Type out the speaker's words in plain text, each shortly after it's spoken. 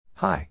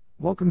Hi,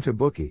 welcome to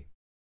Bookey.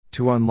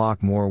 To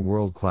unlock more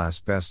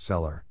world-class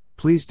bestseller,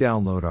 please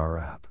download our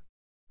app.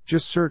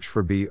 Just search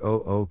for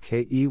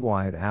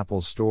Bookey at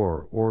Apple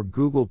Store or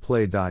Google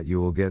Play. You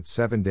will get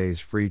 7 days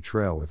free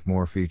trial with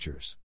more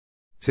features.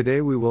 Today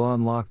we will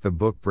unlock the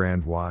book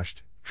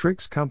Brandwashed,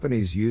 Tricks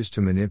Companies Use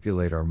to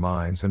Manipulate Our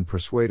Minds and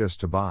Persuade Us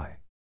to Buy.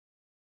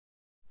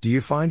 Do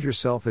you find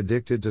yourself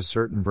addicted to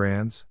certain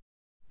brands?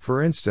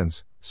 For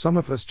instance, some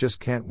of us just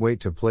can't wait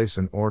to place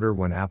an order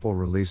when Apple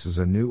releases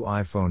a new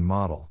iPhone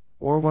model,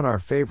 or when our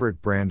favorite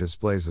brand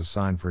displays a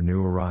sign for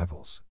new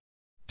arrivals.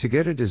 To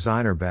get a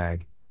designer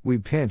bag, we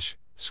pinch,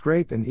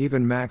 scrape and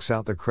even max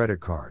out the credit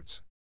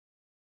cards.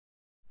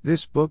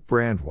 This book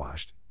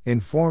Brandwashed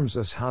informs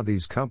us how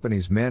these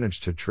companies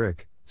manage to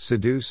trick,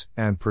 seduce,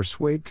 and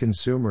persuade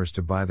consumers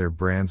to buy their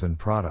brands and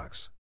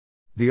products.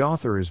 The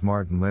author is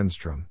Martin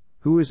Lindstrom,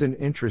 who is an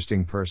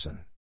interesting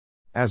person.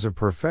 As a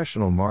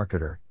professional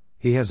marketer,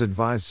 he has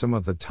advised some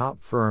of the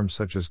top firms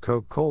such as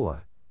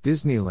Coca-Cola,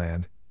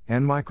 Disneyland,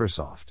 and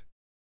Microsoft.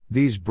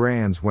 These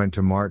brands went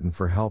to Martin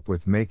for help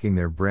with making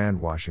their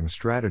brandwashing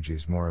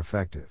strategies more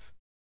effective.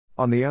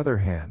 On the other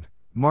hand,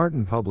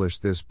 Martin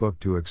published this book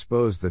to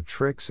expose the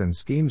tricks and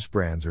schemes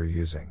brands are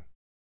using.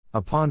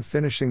 Upon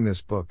finishing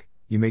this book,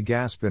 you may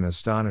gasp in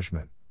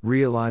astonishment,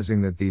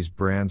 realizing that these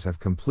brands have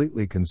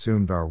completely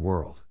consumed our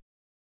world.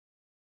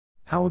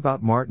 How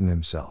about Martin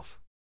himself?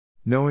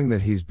 Knowing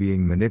that he's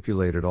being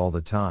manipulated all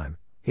the time,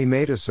 he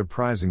made a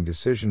surprising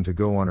decision to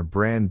go on a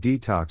brand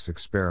detox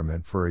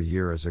experiment for a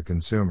year as a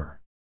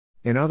consumer.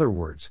 In other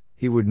words,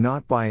 he would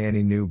not buy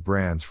any new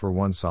brands for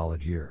 1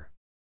 solid year.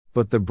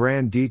 But the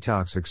brand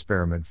detox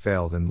experiment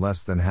failed in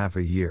less than half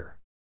a year.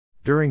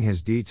 During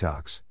his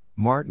detox,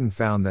 Martin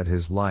found that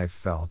his life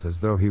felt as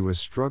though he was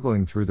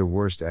struggling through the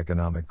worst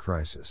economic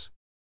crisis.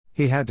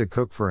 He had to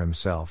cook for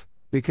himself,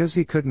 because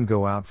he couldn't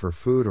go out for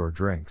food or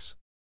drinks.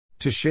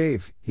 To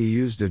shave, he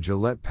used a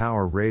Gillette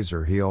Power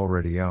razor he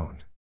already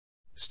owned.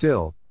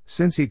 Still,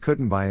 since he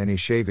couldn't buy any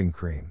shaving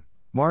cream,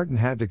 Martin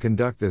had to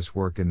conduct this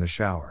work in the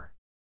shower.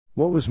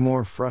 What was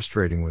more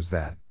frustrating was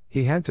that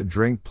he had to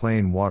drink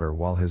plain water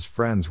while his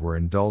friends were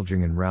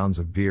indulging in rounds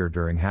of beer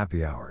during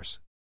happy hours.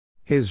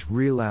 His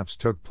relapse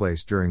took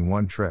place during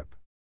one trip.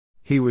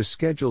 He was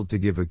scheduled to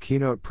give a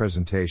keynote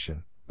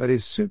presentation, but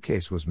his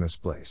suitcase was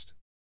misplaced.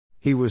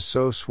 He was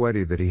so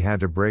sweaty that he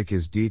had to break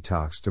his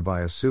detox to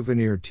buy a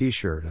souvenir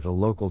t-shirt at a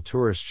local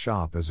tourist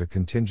shop as a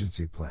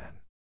contingency plan.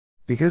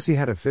 Because he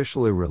had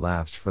officially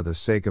relapsed for the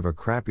sake of a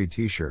crappy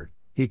t-shirt,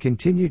 he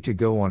continued to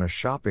go on a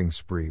shopping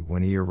spree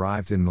when he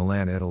arrived in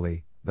Milan,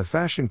 Italy, the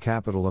fashion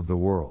capital of the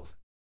world.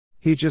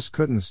 He just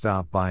couldn't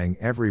stop buying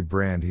every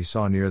brand he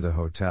saw near the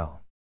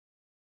hotel.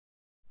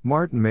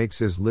 Martin makes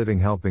his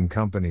living helping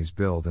companies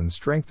build and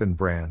strengthen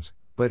brands,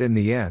 but in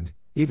the end,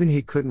 even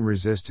he couldn't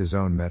resist his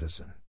own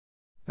medicine.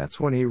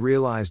 That's when he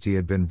realized he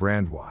had been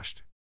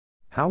brandwashed.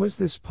 How is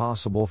this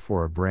possible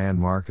for a brand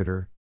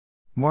marketer?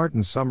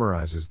 Martin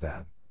summarizes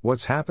that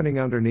what's happening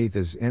underneath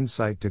is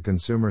insight to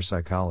consumer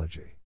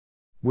psychology.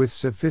 With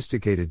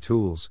sophisticated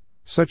tools,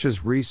 such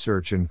as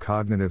research in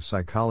cognitive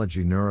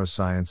psychology,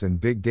 neuroscience,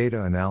 and big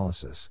data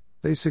analysis,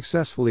 they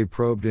successfully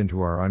probed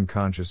into our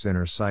unconscious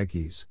inner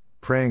psyches,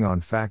 preying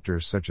on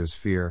factors such as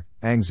fear,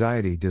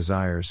 anxiety,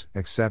 desires,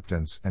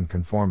 acceptance, and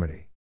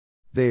conformity.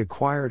 They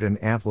acquired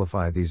and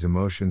amplified these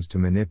emotions to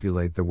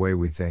manipulate the way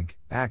we think,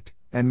 act,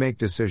 and make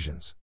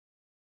decisions.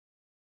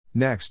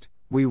 Next,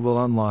 we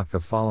will unlock the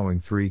following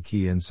 3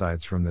 key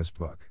insights from this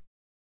book.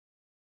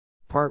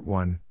 Part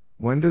 1.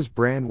 When does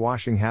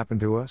brandwashing happen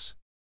to us?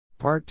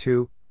 Part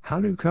 2.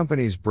 How do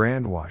companies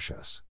brandwash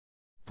us?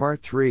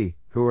 Part 3.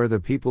 Who are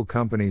the people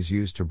companies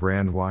use to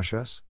brandwash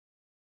us?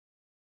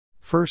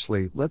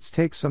 Firstly, let's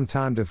take some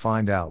time to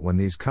find out when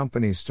these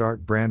companies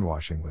start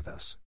brandwashing with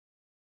us.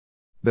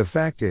 The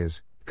fact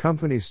is,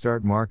 companies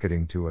start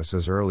marketing to us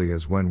as early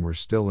as when we're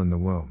still in the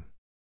womb.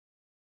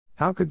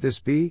 How could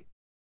this be?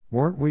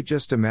 Weren't we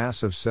just a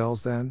mass of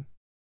cells then?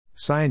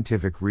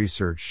 Scientific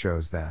research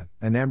shows that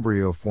an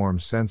embryo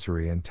forms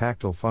sensory and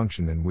tactile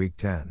function in week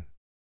 10.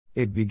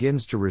 It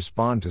begins to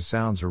respond to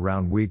sounds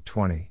around week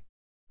 20.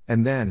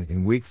 And then,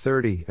 in week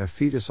 30, a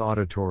fetus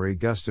auditory,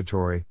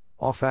 gustatory,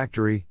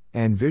 olfactory,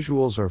 and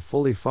visuals are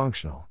fully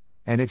functional,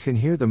 and it can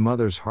hear the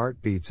mother's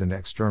heartbeats and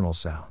external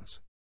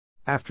sounds.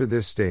 After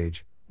this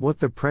stage, what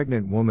the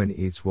pregnant woman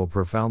eats will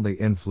profoundly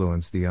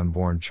influence the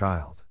unborn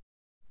child.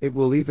 It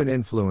will even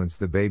influence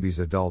the baby's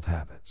adult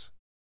habits.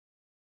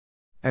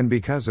 And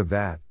because of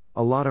that,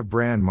 a lot of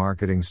brand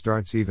marketing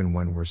starts even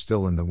when we're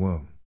still in the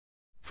womb.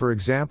 For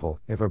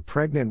example, if a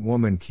pregnant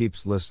woman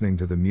keeps listening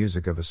to the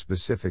music of a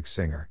specific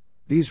singer,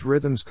 these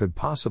rhythms could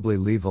possibly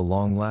leave a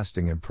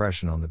long-lasting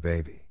impression on the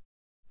baby.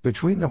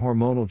 Between the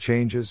hormonal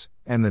changes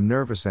and the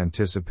nervous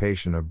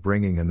anticipation of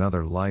bringing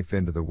another life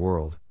into the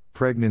world,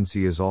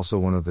 pregnancy is also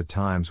one of the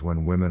times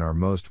when women are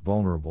most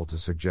vulnerable to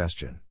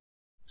suggestion.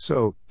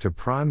 So, to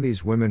prime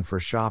these women for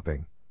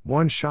shopping,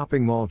 one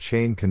shopping mall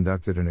chain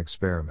conducted an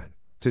experiment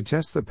to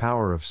test the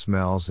power of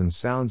smells and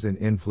sounds in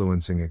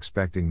influencing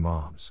expecting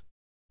moms.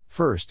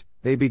 First,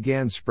 they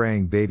began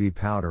spraying baby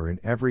powder in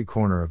every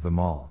corner of the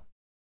mall.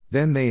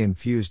 Then they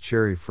infused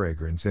cherry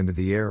fragrance into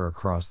the air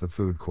across the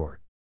food court.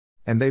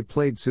 And they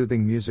played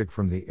soothing music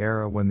from the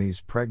era when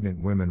these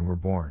pregnant women were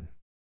born.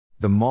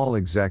 The mall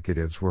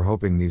executives were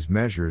hoping these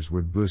measures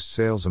would boost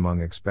sales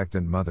among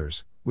expectant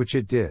mothers, which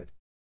it did.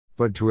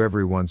 But to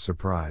everyone's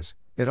surprise,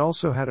 it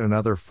also had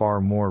another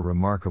far more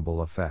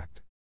remarkable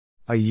effect.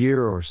 A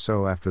year or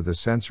so after the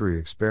sensory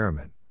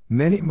experiment,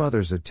 many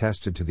mothers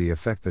attested to the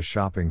effect the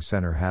shopping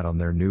center had on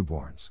their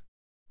newborns.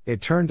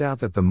 It turned out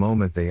that the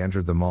moment they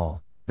entered the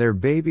mall, their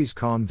babies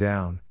calmed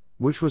down,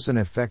 which was an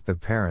effect the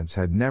parents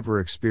had never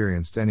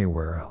experienced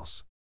anywhere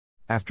else.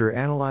 After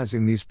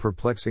analyzing these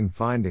perplexing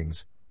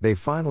findings, they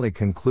finally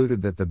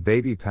concluded that the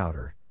baby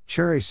powder,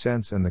 cherry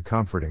scents and the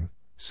comforting,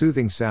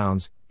 soothing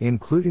sounds,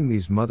 including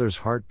these mothers'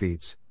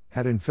 heartbeats,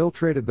 had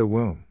infiltrated the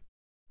womb.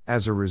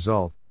 As a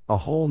result, a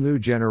whole new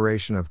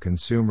generation of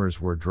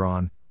consumers were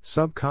drawn,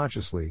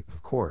 subconsciously,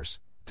 of course,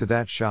 to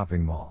that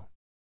shopping mall.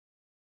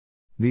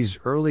 These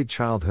early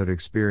childhood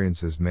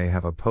experiences may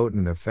have a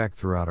potent effect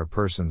throughout a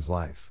person's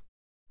life.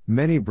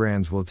 Many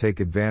brands will take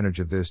advantage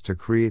of this to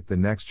create the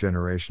next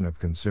generation of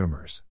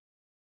consumers.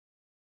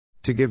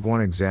 To give one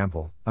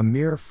example, a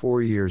mere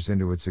 4 years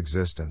into its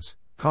existence,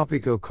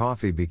 Kopiko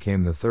Coffee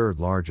became the third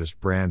largest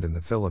brand in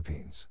the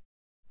Philippines.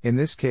 In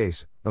this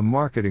case, the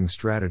marketing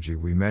strategy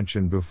we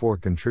mentioned before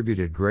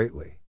contributed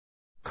greatly.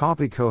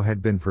 Kopiko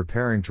had been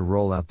preparing to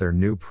roll out their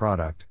new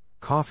product,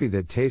 coffee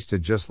that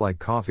tasted just like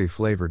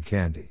coffee-flavored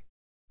candy.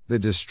 The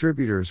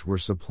distributors were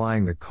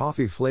supplying the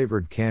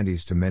coffee-flavored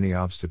candies to many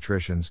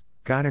obstetricians,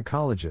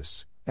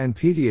 gynecologists, and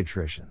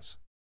pediatricians.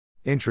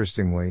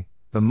 Interestingly,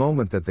 the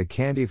moment that the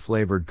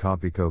candy-flavored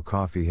Kopiko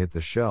coffee hit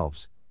the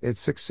shelves, its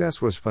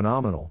success was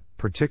phenomenal,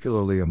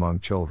 particularly among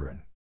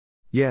children.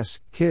 Yes,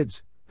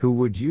 kids, who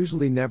would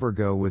usually never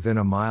go within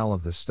a mile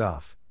of the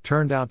stuff,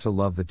 turned out to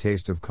love the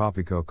taste of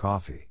Kopiko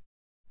coffee.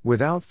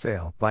 Without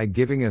fail, by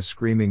giving a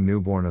screaming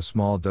newborn a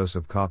small dose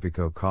of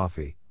Kopiko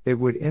coffee, it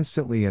would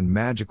instantly and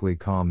magically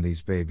calm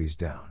these babies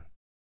down.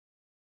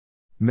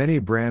 Many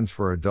brands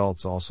for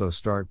adults also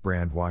start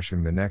brand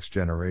washing the next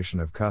generation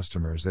of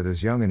customers at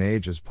as young an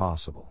age as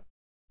possible.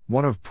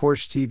 One of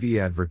Porsche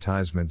TV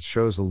advertisements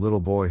shows a little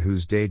boy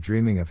who's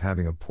daydreaming of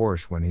having a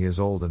Porsche when he is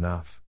old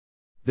enough.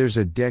 There's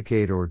a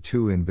decade or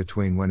two in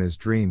between when his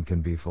dream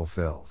can be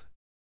fulfilled.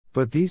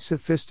 But these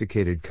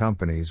sophisticated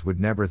companies would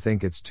never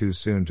think it's too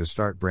soon to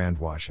start brand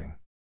washing.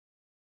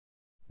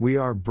 We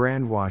are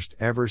brand washed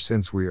ever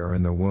since we are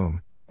in the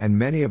womb, and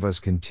many of us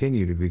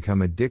continue to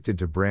become addicted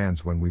to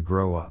brands when we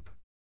grow up.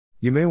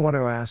 You may want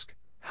to ask,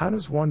 how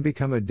does one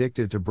become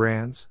addicted to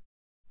brands?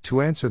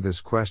 To answer this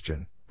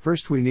question,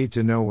 first we need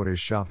to know what is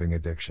shopping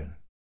addiction.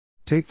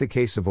 Take the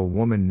case of a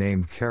woman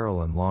named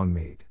Carolyn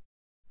Longmead.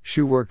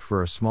 She worked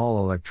for a small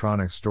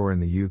electronics store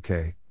in the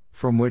UK,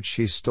 from which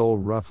she stole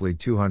roughly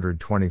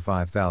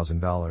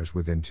 $225,000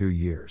 within 2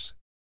 years.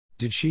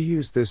 Did she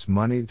use this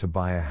money to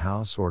buy a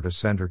house or to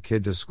send her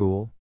kid to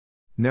school?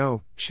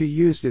 No, she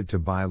used it to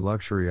buy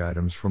luxury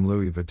items from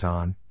Louis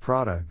Vuitton,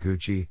 Prada,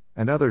 Gucci,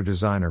 and other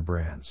designer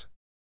brands.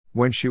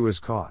 When she was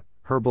caught,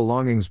 her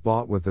belongings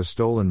bought with the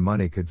stolen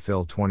money could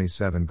fill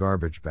 27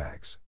 garbage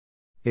bags.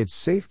 It's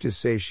safe to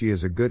say she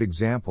is a good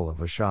example of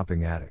a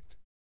shopping addict.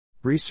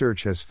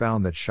 Research has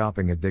found that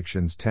shopping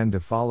addictions tend to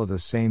follow the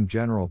same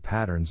general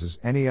patterns as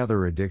any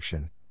other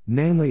addiction,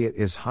 namely it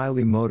is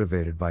highly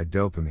motivated by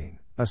dopamine,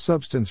 a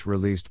substance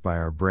released by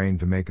our brain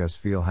to make us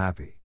feel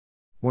happy.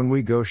 When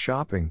we go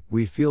shopping,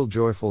 we feel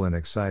joyful and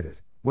excited.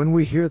 When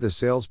we hear the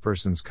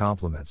salesperson's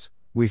compliments,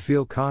 we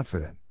feel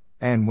confident.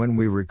 And when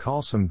we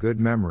recall some good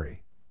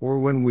memory, or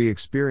when we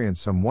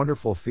experience some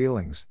wonderful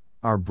feelings,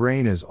 our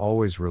brain is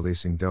always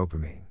releasing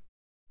dopamine.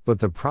 But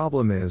the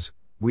problem is,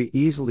 we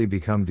easily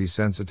become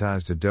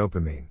desensitized to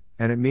dopamine,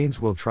 and it means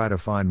we'll try to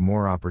find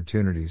more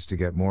opportunities to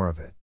get more of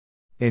it.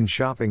 In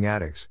shopping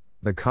addicts,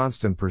 the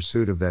constant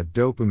pursuit of that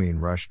dopamine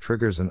rush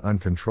triggers an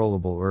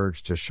uncontrollable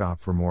urge to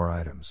shop for more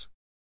items.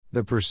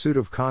 The pursuit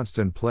of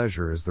constant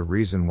pleasure is the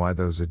reason why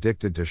those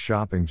addicted to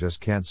shopping just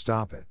can't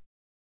stop it.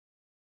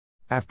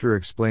 After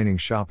explaining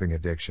shopping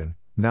addiction,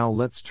 now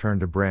let's turn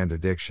to brand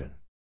addiction.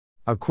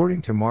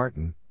 According to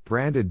Martin,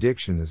 brand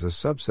addiction is a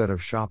subset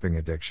of shopping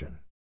addiction.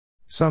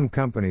 Some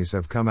companies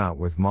have come out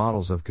with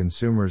models of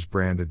consumers'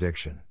 brand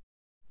addiction.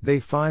 They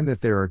find that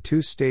there are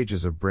 2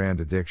 stages of brand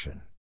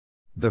addiction.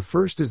 The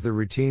first is the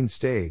routine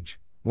stage,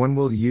 when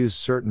we'll use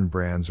certain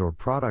brands or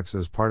products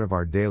as part of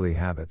our daily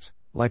habits,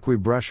 like we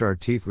brush our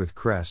teeth with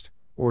Crest,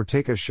 or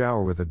take a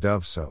shower with a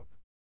Dove soap.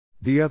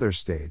 The other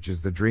stage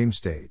is the dream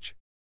stage.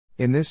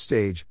 In this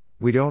stage,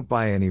 we don't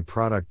buy any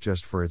product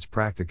just for its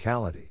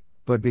practicality,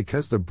 but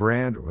because the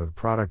brand or the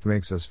product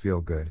makes us feel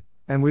good,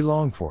 and we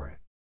long for it.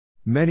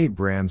 Many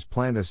brands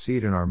plant a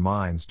seed in our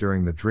minds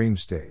during the dream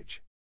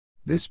stage.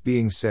 This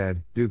being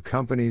said, do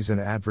companies and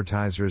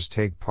advertisers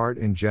take part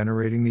in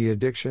generating the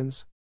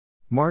addictions?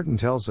 Martin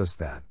tells us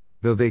that,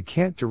 though they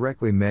can't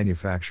directly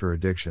manufacture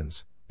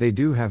addictions, they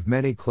do have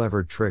many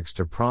clever tricks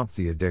to prompt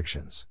the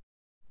addictions.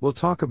 We'll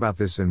talk about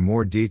this in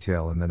more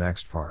detail in the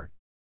next part.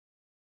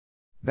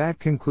 That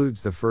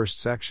concludes the first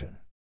section.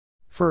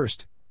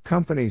 First,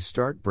 companies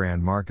start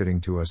brand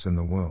marketing to us in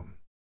the womb.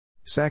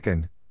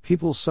 Second,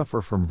 people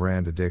suffer from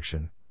brand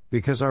addiction,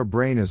 because our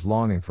brain is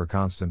longing for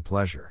constant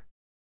pleasure.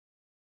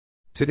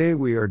 Today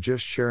we are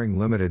just sharing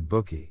limited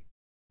Bookey.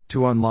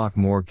 To unlock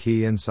more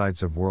key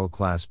insights of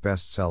world-class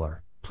bestseller,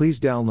 please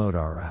download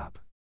our app.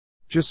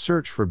 Just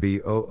search for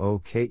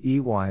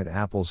BOOKEY at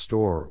Apple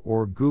Store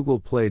or Google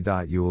Play.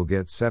 You will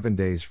get 7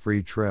 days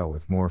free trial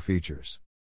with more features.